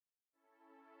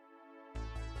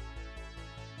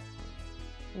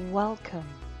Welcome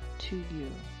to you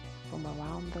from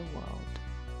around the world.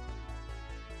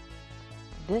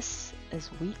 This is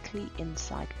Weekly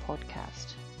Insight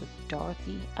Podcast with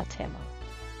Dorothy Atema.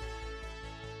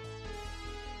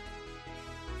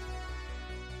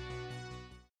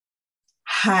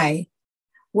 Hi,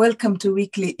 welcome to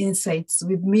Weekly Insights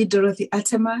with me, Dorothy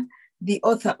Atema, the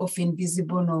author of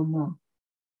Invisible No More.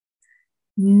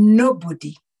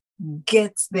 Nobody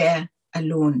gets there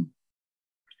alone.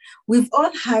 We've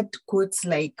all had quotes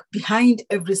like, behind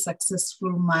every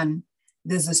successful man,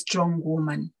 there's a strong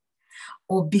woman.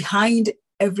 Or behind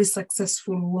every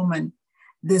successful woman,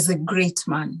 there's a great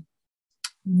man.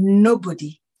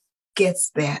 Nobody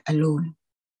gets there alone.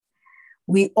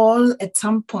 We all at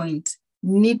some point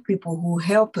need people who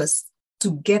help us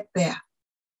to get there,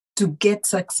 to get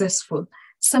successful.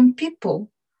 Some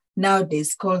people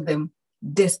nowadays call them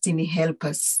destiny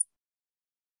helpers.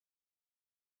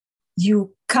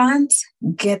 You can't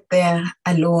get there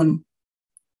alone.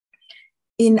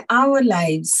 In our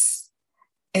lives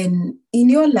and in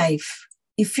your life,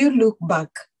 if you look back,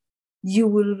 you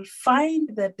will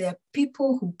find that there are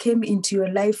people who came into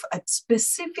your life at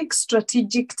specific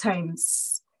strategic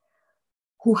times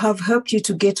who have helped you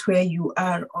to get where you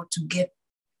are or to get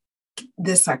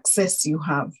the success you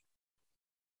have.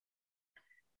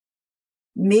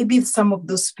 Maybe some of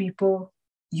those people,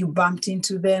 you bumped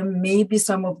into them. Maybe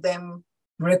some of them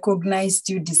recognized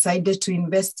you, decided to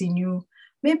invest in you.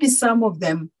 Maybe some of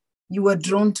them, you were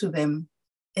drawn to them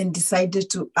and decided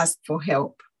to ask for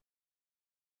help.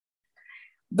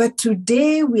 But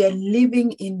today we are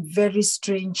living in very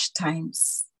strange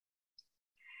times.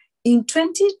 In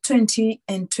 2020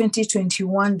 and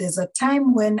 2021, there's a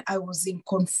time when I was in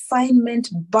confinement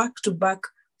back to back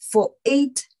for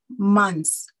 8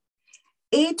 months.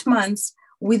 8 months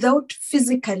without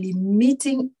physically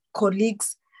meeting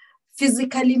colleagues,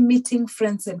 physically meeting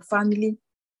friends and family.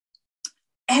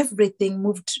 Everything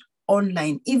moved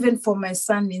online. Even for my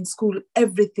son in school,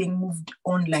 everything moved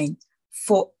online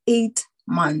for 8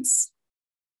 months.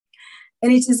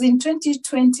 And it is in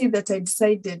 2020 that I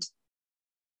decided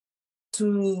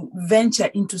to venture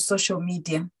into social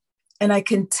media. And I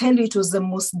can tell you it was the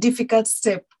most difficult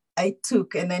step I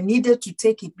took, and I needed to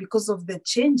take it because of the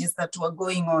changes that were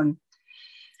going on.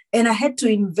 And I had to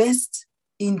invest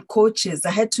in coaches.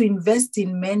 I had to invest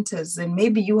in mentors, and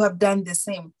maybe you have done the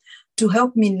same, to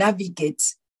help me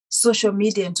navigate social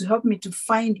media and to help me to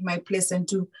find my place and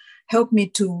to help me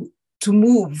to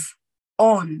move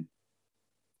on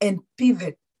and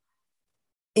pivot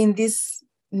in this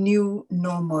new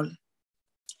normal.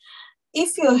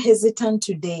 If you're hesitant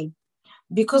today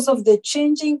because of the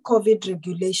changing COVID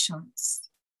regulations,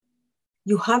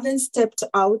 you haven't stepped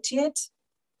out yet,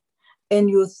 and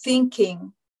you're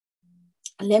thinking,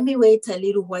 let me wait a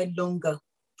little while longer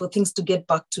for things to get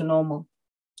back to normal.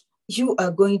 You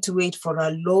are going to wait for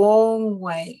a long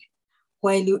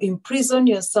while you imprison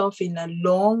yourself in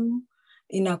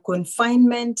a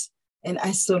confinement and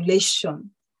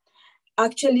isolation,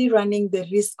 actually running the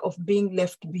risk of being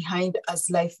left behind as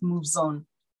life moves on.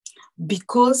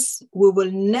 Because we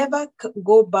will never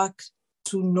go back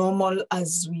to normal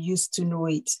as we used to know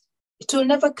it. It will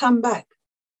never come back.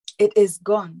 It is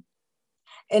gone.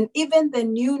 And even the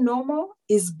new normal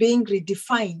is being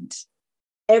redefined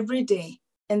every day.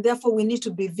 And therefore, we need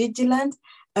to be vigilant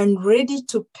and ready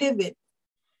to pivot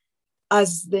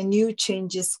as the new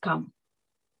changes come.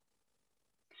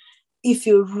 If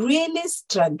you're really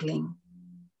struggling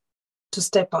to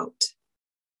step out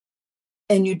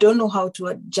and you don't know how to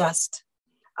adjust,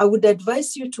 I would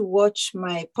advise you to watch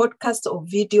my podcast or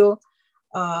video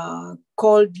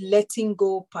called Letting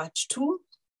Go Part 2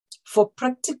 for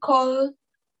practical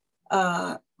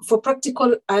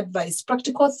advice,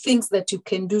 practical things that you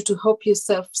can do to help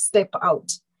yourself step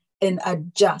out and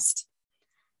adjust.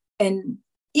 And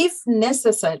if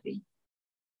necessary,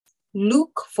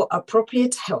 look for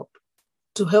appropriate help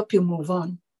to help you move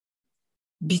on,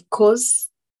 because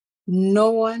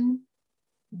no one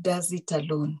does it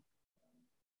alone.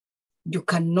 You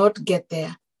cannot get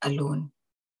there alone.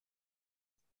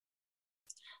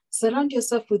 Surround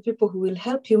yourself with people who will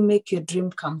help you make your dream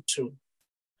come true.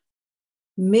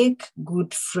 Make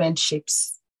good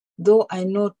friendships. Though I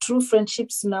know true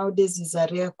friendships nowadays is a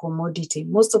rare commodity.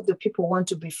 Most of the people want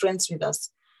to be friends with us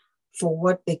for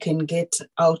what they can get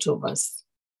out of us.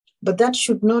 But that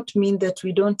should not mean that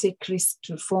we don't take risks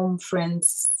to form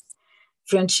friendships.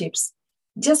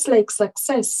 Just like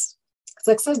success.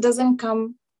 Success doesn't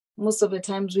come most of the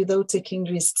times without taking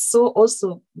risks. So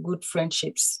also good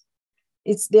friendships.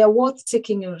 They are worth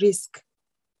taking a risk.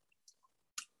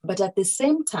 But at the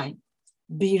same time,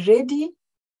 be ready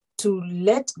to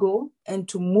let go and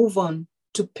to move on,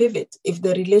 to pivot if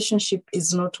the relationship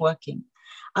is not working.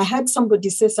 I had somebody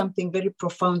say something very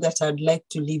profound that I'd like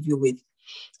to leave you with.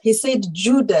 He said,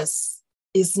 Judas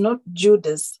is not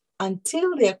Judas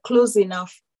until they're close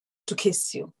enough to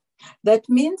kiss you. That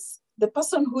means the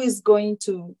person who is going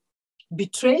to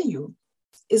betray you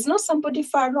is not somebody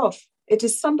far off. It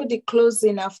is somebody close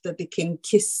enough that they can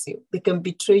kiss you. They can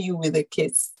betray you with a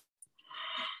kiss.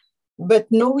 But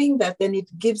knowing that, then it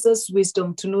gives us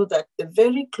wisdom to know that the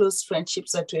very close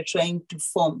friendships that we're trying to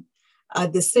form are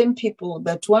the same people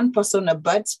that one person, a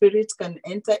bad spirit, can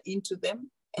enter into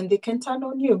them and they can turn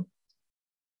on you.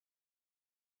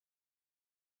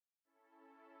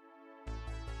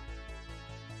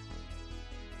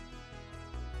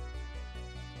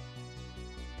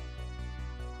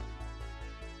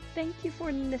 Thank you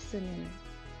for listening.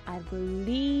 I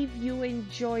believe you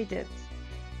enjoyed it.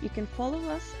 You can follow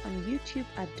us on YouTube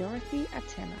at Dorothy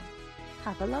Atena.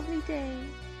 Have a lovely day.